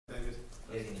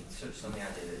Jürgen, you touched on the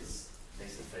idea that this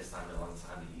is the first time in a long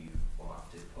time that you won't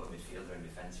have to put a midfielder in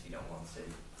defence if you don't want to.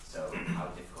 So how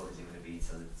difficult is it going to be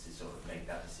to sort of make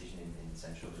that decision in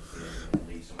central midfield and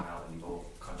leave someone out when you've all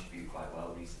contributed quite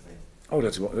well recently? Oh,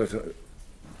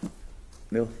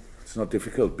 no, it's not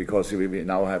difficult because we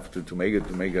now have to make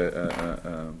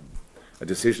a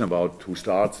decision about who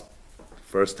starts.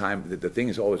 First time, the thing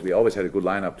is we always had a good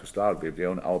lineup to start.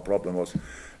 Our problem was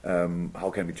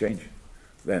how can we change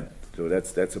then? So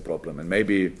that's a problem, and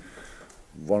maybe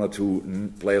one or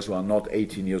two players who are not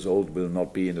 18 years old will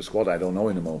not be in the squad. I don't know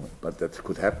in a moment, but that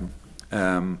could happen.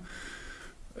 And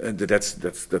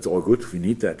that's all good. We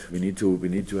need that. We need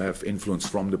to have influence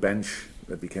from the bench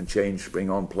that we can change, bring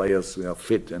on players who are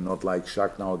fit and not like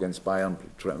Shaq now against Bayern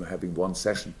having one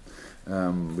session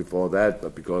before that,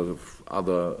 but because of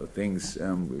other things,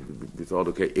 we thought,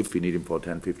 okay, if we need him for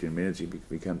 10-15 minutes,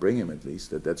 we can bring him at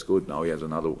least. That's good. Now he has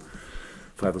another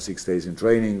 5 or 6 days in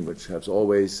training, which helps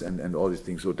always, and all these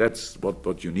things. So that's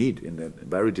what you need in that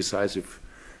very decisive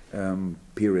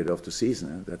period of the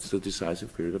season. That's the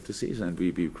decisive period of the season, and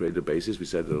we create a basis. We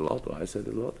said it a lot, or I said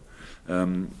it a lot.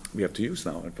 We have to use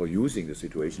now, and for using the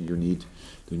situation, you need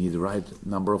the right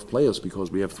number of players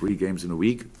because we have 3 games in a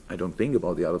week. I don't think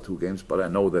about the other 2 games, but I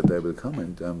know that they will come,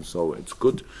 and so it's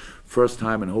good. First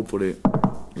time, and hopefully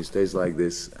it stays like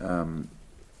this.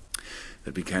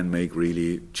 That we can make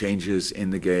really changes in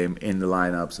the game, in the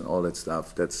lineups, and all that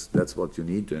stuff. That's what you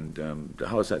need. And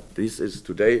how is that? This is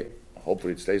today.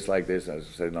 Hopefully it stays like this. As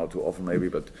I say now too often maybe,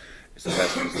 but it's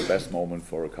the best moment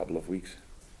for a couple of weeks.